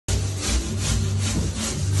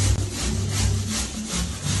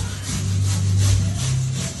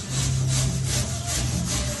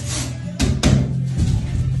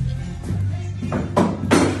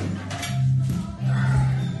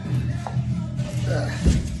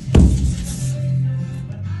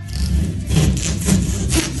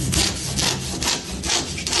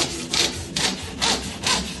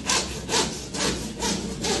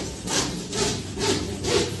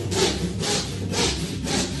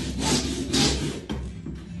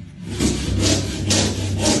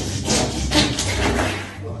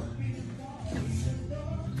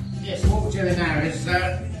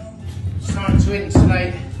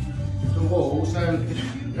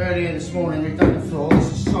this morning, we've done the floor.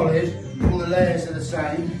 This is solid, all the layers are the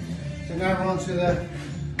same. So now we're onto the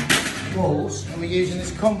walls, and we're using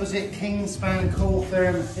this composite Kingspan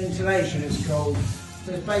Kooltherm insulation, it's called.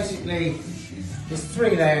 So it's basically, there's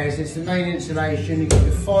 3 layers. It's the main insulation, you've got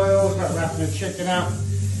your foils, like wrapping a chicken up,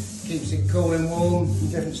 keeps it cool and warm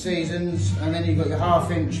in different seasons, and then you've got your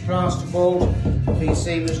 1/2 inch plasterboard for your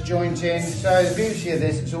seamless jointing. So the beauty of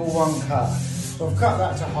this, it's all one cut. So I've cut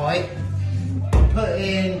that to height, put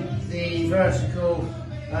in the vertical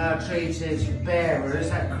treated bearers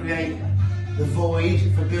that create the void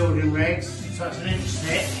for building regs, so it's an inch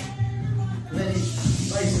thick. And then you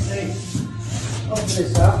basically open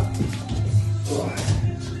this up.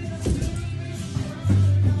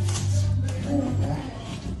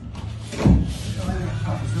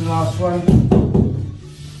 The last one.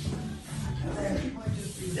 And then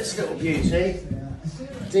this little beauty,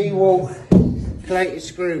 D-wall collated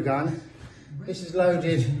screw gun. This is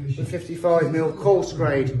loaded with 55mm coarse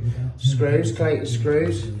grade screws, collated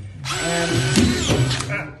screws.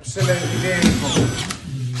 Absolutely beautiful.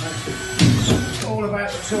 That's all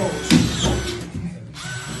about the tools.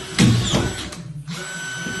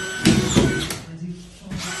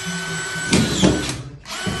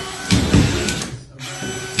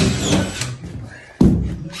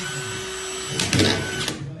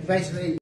 Basically